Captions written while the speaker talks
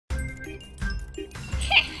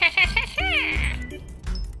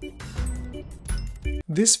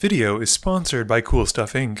This video is sponsored by Cool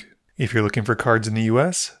Stuff Inc. If you're looking for cards in the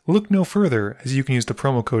US, look no further as you can use the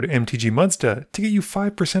promo code MTGMudsta to get you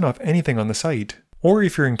 5% off anything on the site. Or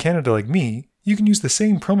if you're in Canada like me, you can use the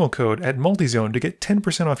same promo code at Multizone to get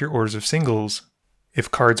 10% off your orders of singles.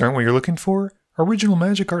 If cards aren't what you're looking for, Original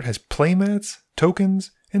Magic Art has playmats,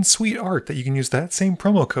 tokens, and sweet art that you can use that same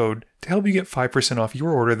promo code to help you get 5% off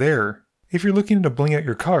your order there. If you're looking to bling out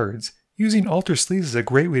your cards, using Alter Sleeves is a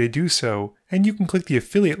great way to do so, and you can click the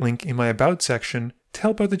affiliate link in my About section to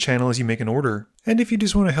help out the channel as you make an order. And if you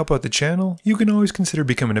just want to help out the channel, you can always consider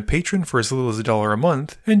becoming a patron for as little as $1 a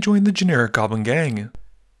month and join the generic Goblin Gang.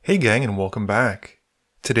 Hey gang, and welcome back.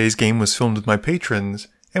 Today's game was filmed with my patrons,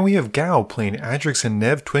 and we have Gao playing Adrix and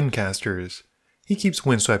Nev Twincasters. He keeps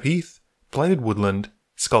Windswept Heath, Blighted Woodland,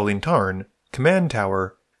 Scalding Tarn, Command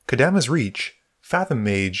Tower, Kadama's Reach, Fathom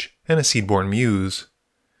Mage, and a Seedborn Muse.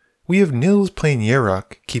 We have Nils playing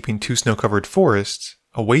Yarok, keeping 2 snow-covered forests,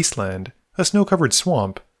 a wasteland, a snow-covered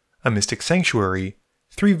swamp, a mystic sanctuary,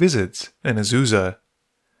 3 visits, and a Zuza.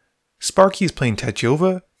 Sparky is playing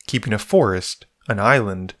Tayova, keeping a forest, an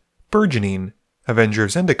island, burgeoning, Avenger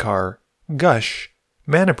of Zendikar, Gush,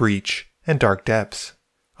 Mana Breach, and Dark Depths.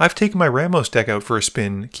 I've taken my Ramos deck out for a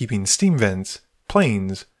spin, keeping Steam Vents,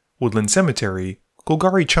 Plains, Woodland Cemetery,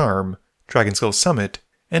 Golgari Charm, Dragonskull Summit,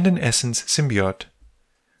 and an Essence Symbiote.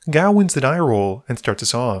 Gao wins the die roll and starts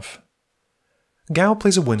us off. Gao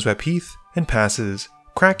plays a Windswept Heath and passes,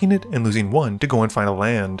 cracking it and losing 1 to go and find a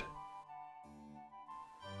land.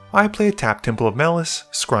 I play a Tap Temple of Malice,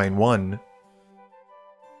 scrying 1.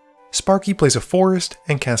 Sparky plays a forest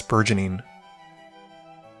and casts Burgeoning.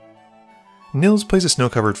 Nils plays a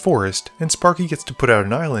snow-covered forest, and Sparky gets to put out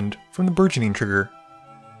an island from the Burgeoning trigger.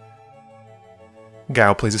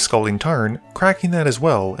 Gao plays a Scalding Tarn, cracking that as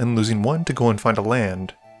well and losing 1 to go and find a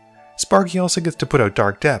land. Sparky also gets to put out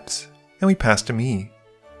Dark Depths, and we pass to me.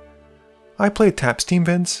 I play a Tap Steam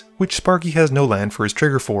Vents, which Sparky has no land for his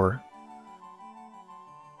trigger for.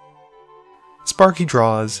 Sparky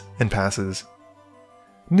draws and passes.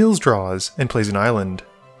 Nils draws and plays an island.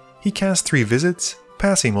 He casts 3 visits,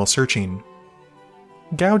 passing while searching.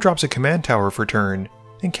 Gao drops a Command Tower for turn,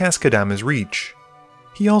 and casts Kadama's Reach.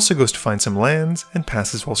 He also goes to find some lands, and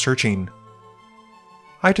passes while searching.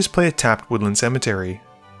 I just play a tapped Woodland Cemetery.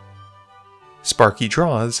 Sparky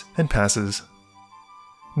draws, and passes.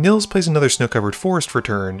 Nils plays another snow-covered forest for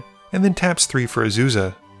turn, and then taps 3 for a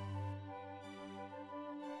Zuza.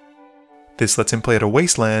 This lets him play at a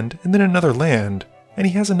wasteland, and then another land, and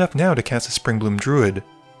he has enough now to cast a Springbloom Druid.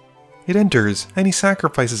 It enters, and he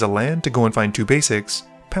sacrifices a land to go and find 2 basics,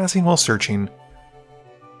 passing while searching.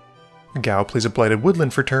 Gao plays a Blighted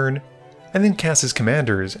Woodland for turn, and then casts his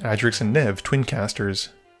commanders, Adrix and Nev Twincasters.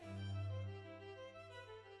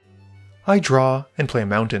 I draw and play a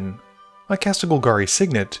mountain. I cast a Golgari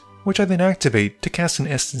Signet, which I then activate to cast an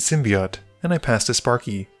Essence Symbiote, and I pass to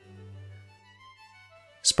Sparky.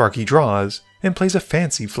 Sparky draws and plays a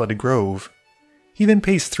fancy Flooded Grove. He then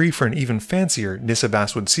pays 3 for an even fancier Nissa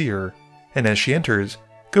Basswood Seer, and as she enters,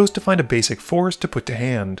 goes to find a basic forest to put to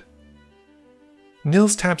hand.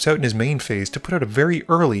 Nils taps out in his main phase to put out a very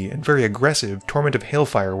early and very aggressive Torment of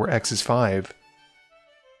Hailfire where X is 5.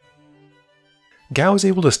 Gao is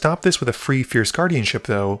able to stop this with a free Fierce Guardianship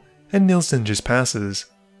though, and Nils then just passes.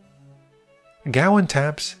 Gao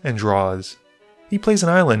untaps and draws. He plays an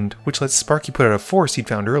island, which lets Sparky put out a forest he'd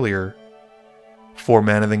found earlier. 4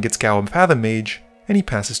 mana then gets Gao a Fathom Mage, and he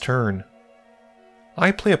passes turn.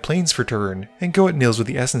 I play a Plains for turn, and go at Nils with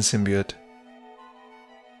the Essence Symbiote.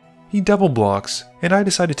 He double blocks, and I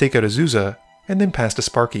decide to take out a Zuza, and then pass to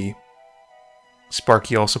Sparky.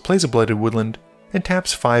 Sparky also plays a Blighted Woodland, and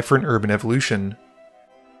taps 5 for an Urban Evolution.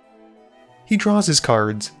 He draws his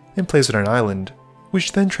cards, and plays on an island,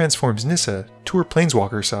 which then transforms Nissa to her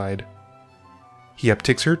Planeswalker side. He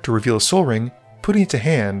upticks her to reveal a Soul Ring, putting it to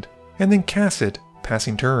hand, and then casts it,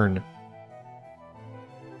 passing turn.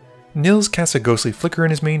 Nils casts a Ghostly Flicker in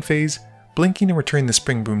his main phase, blinking and returning the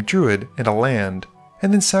Springbloom Druid and a land,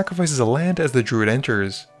 and then sacrifices a land as the Druid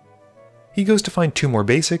enters. He goes to find 2 more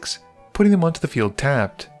basics, putting them onto the field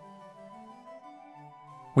tapped.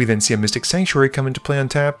 We then see a Mystic Sanctuary come into play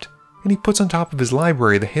untapped, and he puts on top of his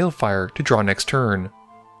library the Hailfire to draw next turn.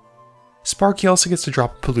 Sparky also gets to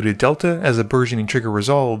drop a Polluted Delta as the Burgeoning trigger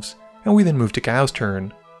resolves, and we then move to Gao's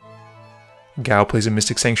turn. Gao plays a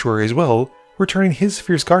Mystic Sanctuary as well, returning his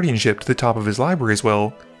Fierce Guardianship to the top of his library as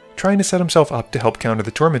well, trying to set himself up to help counter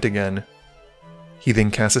the Torment again. He then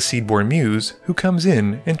casts a Seedborn Muse, who comes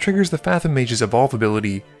in and triggers the Fathom Mage's Evolve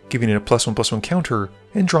ability, giving it a +1/+1 counter,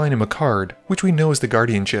 and drawing him a card, which we know is the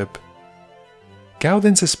Guardianship. Gao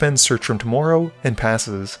then suspends Search from Tomorrow and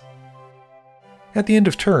passes. At the end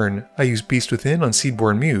of turn, I use Beast Within on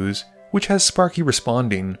Seedborn Muse, which has Sparky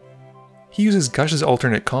responding. He uses Gush's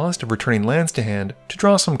alternate cost of returning lands to hand to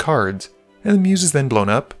draw some cards, and the Muse is then blown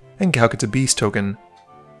up, and Gao gets a Beast token.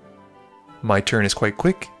 My turn is quite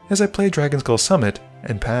quick, as I play Dragonskull Summit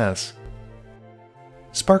and pass.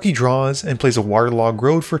 Sparky draws and plays a Waterlog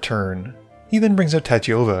Road for turn. He then brings out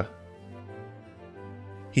Tayova.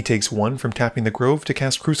 He takes 1 from tapping the Grove to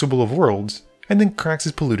cast Crucible of Worlds, and then cracks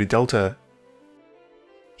his Polluted Delta.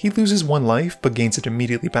 He loses 1 life but gains it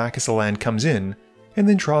immediately back as the land comes in, and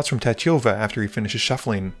then draws from Tayova after he finishes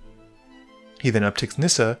shuffling. He then upticks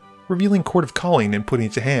Nissa, revealing Court of Calling and putting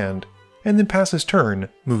it to hand, and then passes turn,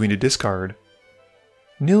 moving to discard.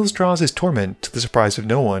 Nils draws his Torment to the surprise of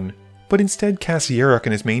no one, but instead casts Yarok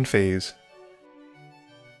in his main phase.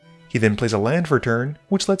 He then plays a land for turn,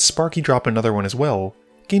 which lets Sparky drop another one as well,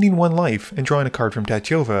 gaining 1 life and drawing a card from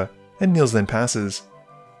Tayova, and Nils then passes.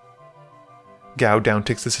 Gao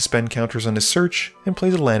downticks the suspend counters on his search and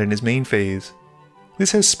plays a land in his main phase.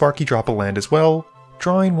 This has Sparky drop a land as well,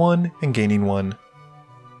 drawing 1 and gaining 1.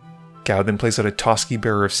 Gao then plays out a Toski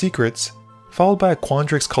Bearer of Secrets, followed by a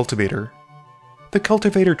Quandrix Cultivator. The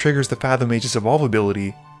Cultivator triggers the Fathom Mage's Evolve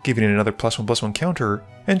ability, giving it another +1/+1 counter,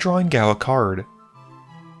 and drawing Gao a card.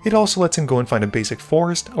 It also lets him go and find a basic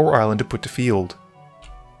forest or island to put to field.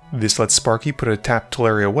 This lets Sparky put a tapped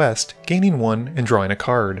Teleria West, gaining 1 and drawing a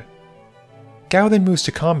card. Gao then moves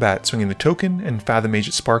to combat, swinging the token and Fathom Mage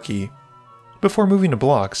at Sparky. Before moving to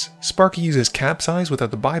blocks, Sparky uses Capsize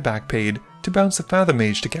without the buyback paid to bounce the Fathom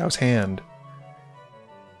Mage to Gao's hand.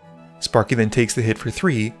 Sparky then takes the hit for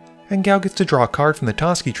 3, and Gao gets to draw a card from the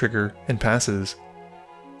Toski trigger and passes.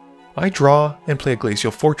 I draw and play a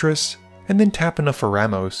Glacial Fortress, and then tap enough for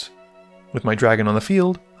Ramos. With my dragon on the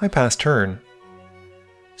field, I pass turn.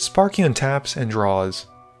 Sparky untaps and draws.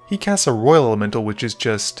 He casts a Royal Elemental, which is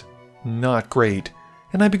just not great,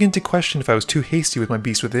 and I begin to question if I was too hasty with my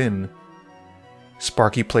Beast Within.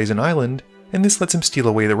 Sparky plays an island, and this lets him steal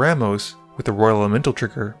away the Ramos with the Royal Elemental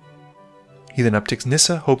trigger. He then upticks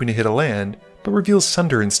Nissa, hoping to hit a land, but reveals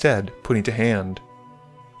Sunder instead, putting to hand.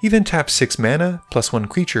 He then taps 6 mana, +1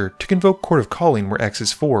 creature, to convoke Court of Calling where X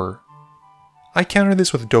is 4. I counter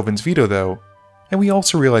this with Dovin's Veto though, and we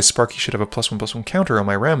also realize Sparky should have a +1/+1 counter on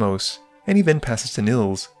my Ramos, and he then passes to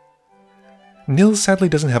Nils. Nils sadly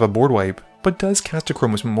doesn't have a board wipe, but does cast a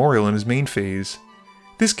Chroma's Memorial in his main phase.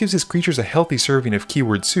 This gives his creatures a healthy serving of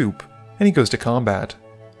keyword soup, and he goes to combat.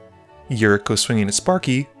 Yarok goes swinging at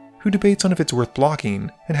Sparky, who debates on if it's worth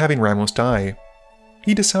blocking and having Ramos die.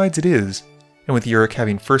 He decides it is, and with Yarok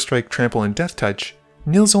having First Strike, Trample, and Death Touch,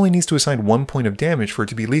 Nils only needs to assign 1 point of damage for it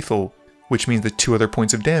to be lethal, which means that 2 other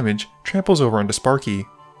points of damage tramples over onto Sparky.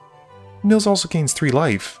 Nils also gains 3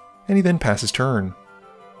 life, and he then passes turn.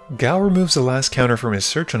 Gao removes the last counter from his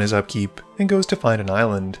search on his upkeep and goes to find an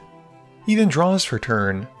island. He then draws for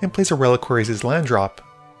turn and plays a Reliquary as his land drop,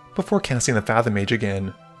 before casting the Fathom Mage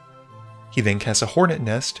again. He then casts a Hornet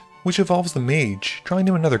Nest, which evolves the Mage, drawing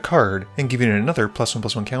him another card and giving it another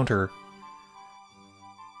 +1/+1 counter.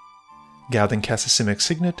 Gao then casts a Simic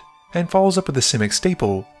Signet and follows up with a Simic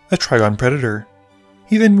Staple, a Trigon Predator.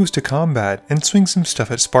 He then moves to combat and swings some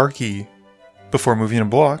stuff at Sparky. Before moving to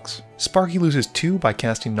blocks, Sparky loses 2 by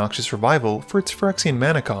casting Noxious Revival for its Phyrexian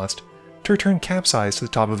mana cost to return Capsize to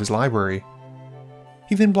the top of his library.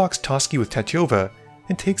 He then blocks Toski with Tayova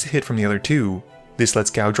and takes a hit from the other 2. This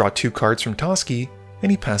lets Gao draw 2 cards from Toski,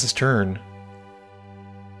 and he passes turn.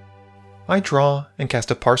 I draw and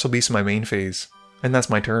cast a Parcel Beast in my main phase, and that's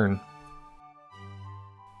my turn.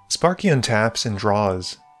 Sparky untaps and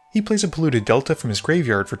draws. He plays a Polluted Delta from his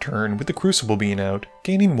graveyard for turn with the Crucible being out,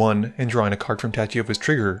 gaining 1 and drawing a card from Tayova's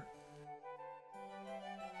trigger.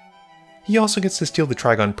 He also gets to steal the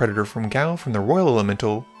Trigon Predator from Gao from the Royal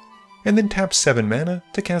Elemental, and then taps 7 mana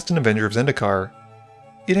to cast an Avenger of Zendikar.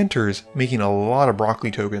 It enters, making a lot of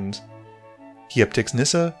broccoli tokens. He upticks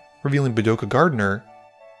Nissa, revealing Badoka Gardener,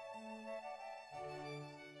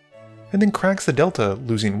 and then cracks the Delta,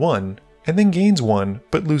 losing 1, and then gains 1,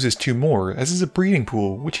 but loses 2 more as is a breeding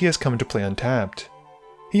pool which he has come to play untapped.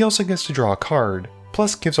 He also gets to draw a card,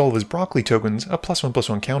 plus gives all of his broccoli tokens a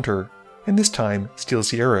 +1/+1 counter, and this time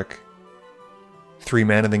steals Yarok. 3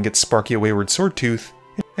 mana then gets Sparky a Wayward Swordtooth,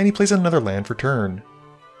 and he plays another land for turn.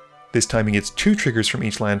 This time he gets 2 triggers from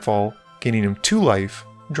each landfall, gaining him 2 life,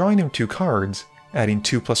 drawing him 2 cards, adding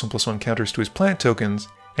 2 +1/+1 counters to his plant tokens,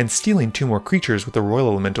 and stealing 2 more creatures with the Royal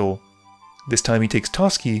Elemental. This time he takes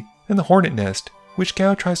Toski and the Hornet Nest, which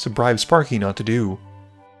Gao tries to bribe Sparky not to do.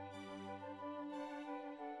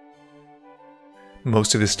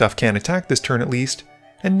 Most of his stuff can't attack this turn at least,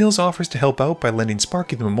 and Nils offers to help out by lending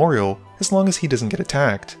Sparky the Memorial as long as he doesn't get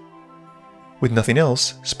attacked. With nothing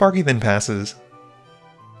else, Sparky then passes.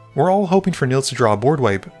 We're all hoping for Nils to draw a board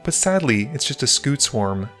wipe, but sadly it's just a Scoot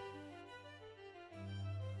Swarm.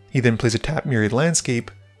 He then plays a tap Myriad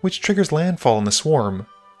Landscape, which triggers landfall in the swarm.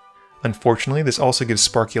 Unfortunately, this also gives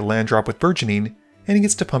Sparky a land drop with Burgeoning, and he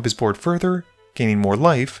gets to pump his board further, gaining more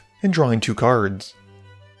life, and drawing 2 cards.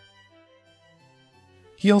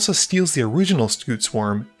 He also steals the original Scoot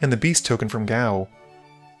Swarm and the Beast token from Gao.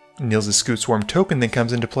 Nils' Scoot Swarm token then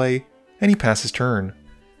comes into play, and he passes turn.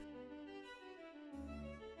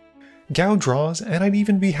 Gao draws, and I'd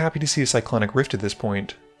even be happy to see a Cyclonic Rift at this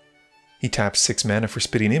point. He taps 6 mana for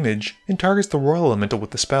Spitting Image, and targets the Royal Elemental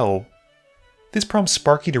with the spell. This prompts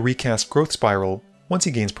Sparky to recast Growth Spiral, once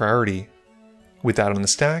he gains priority. With that on the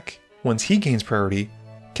stack, once he gains priority,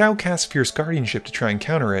 Gao casts Fierce Guardianship to try and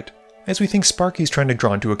counter it, as we think Sparky's trying to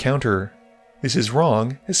draw into a counter. This is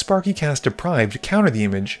wrong, as Sparky casts Deprive to counter the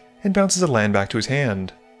image, and bounces a land back to his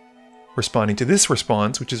hand. Responding to this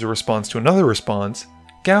response, which is a response to another response,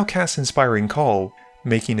 Gao casts Inspiring Call,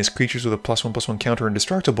 making his creatures with a +1/+1 counter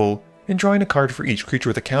indestructible, and drawing a card for each creature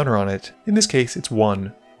with a counter on it. In this case, it's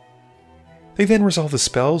 1. They then resolve the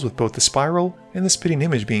spells with both the Spiral and the Spitting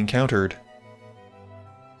Image being countered.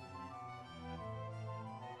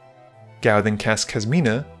 Gao then casts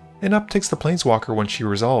Kasmina, and upticks the Planeswalker once she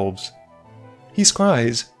resolves. He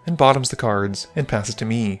scries, and bottoms the cards, and passes to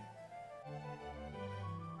me.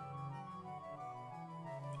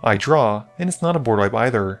 I draw, and it's not a board wipe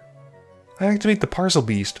either. I activate the Parcel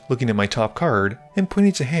Beast, looking at my top card, and putting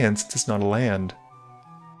it to hand since it's not a land.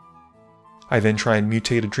 I then try and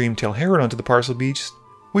mutate a Dreamtail Heron onto the Parcel Beast,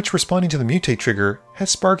 which, responding to the mutate trigger, has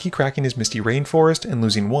Sparky cracking his Misty Rainforest and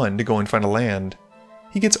losing 1 to go and find a land.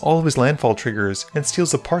 He gets all of his landfall triggers and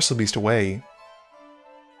steals the Parcel Beast away,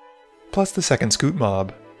 plus the second Scoot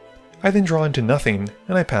Mob. I then draw into nothing,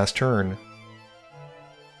 and I pass turn.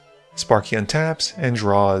 Sparky untaps and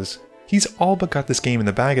draws. He's all but got this game in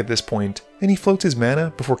the bag at this point, and he floats his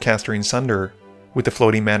mana before casting Sunder. With the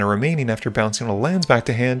floating mana remaining after bouncing all lands back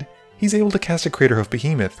to hand, he's able to cast a Craterhoof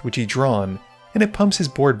Behemoth, which he's drawn, and it pumps his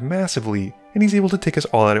board massively, and he's able to take us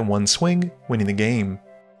all out in one swing, winning the game.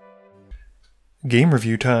 Game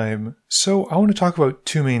review time. So I want to talk about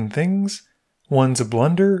 2 main things. One's a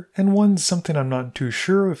blunder, and one's something I'm not too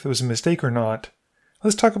sure if it was a mistake or not.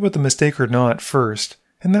 Let's talk about the mistake or not first,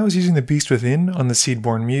 and that was using the Beast Within on the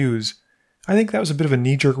Seedborn Muse. I think that was a bit of a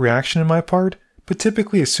knee-jerk reaction on my part, but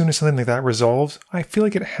typically as soon as something like that resolves, I feel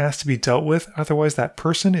like it has to be dealt with, otherwise that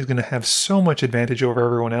person is going to have so much advantage over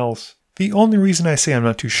everyone else. The only reason I say I'm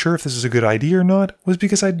not too sure if this is a good idea or not was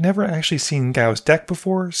because I'd never actually seen Gao's deck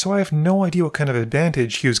before, so I have no idea what kind of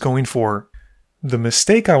advantage he was going for. The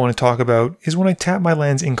mistake I want to talk about is when I tap my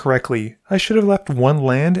lands incorrectly. I should have left 1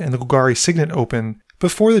 land and the Golgari Signet open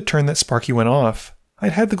before the turn that Sparky went off.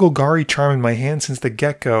 I'd had the Golgari Charm in my hand since the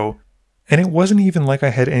get-go, and it wasn't even like I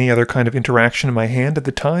had any other kind of interaction in my hand at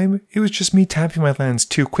the time, it was just me tapping my lands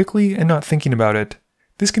too quickly and not thinking about it.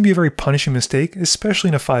 This can be a very punishing mistake, especially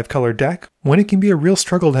in a 5-color deck, when it can be a real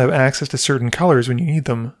struggle to have access to certain colors when you need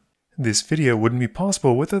them. This video wouldn't be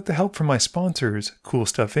possible without the help from my sponsors, Cool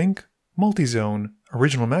Stuff Inc., Multizone,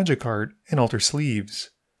 Original Magic Art, and Alter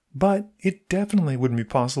Sleeves. But it definitely wouldn't be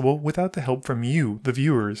possible without the help from you, the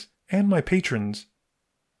viewers, and my patrons.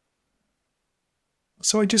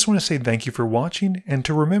 So I just want to say thank you for watching, and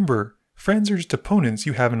to remember, friends are just opponents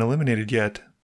you haven't eliminated yet.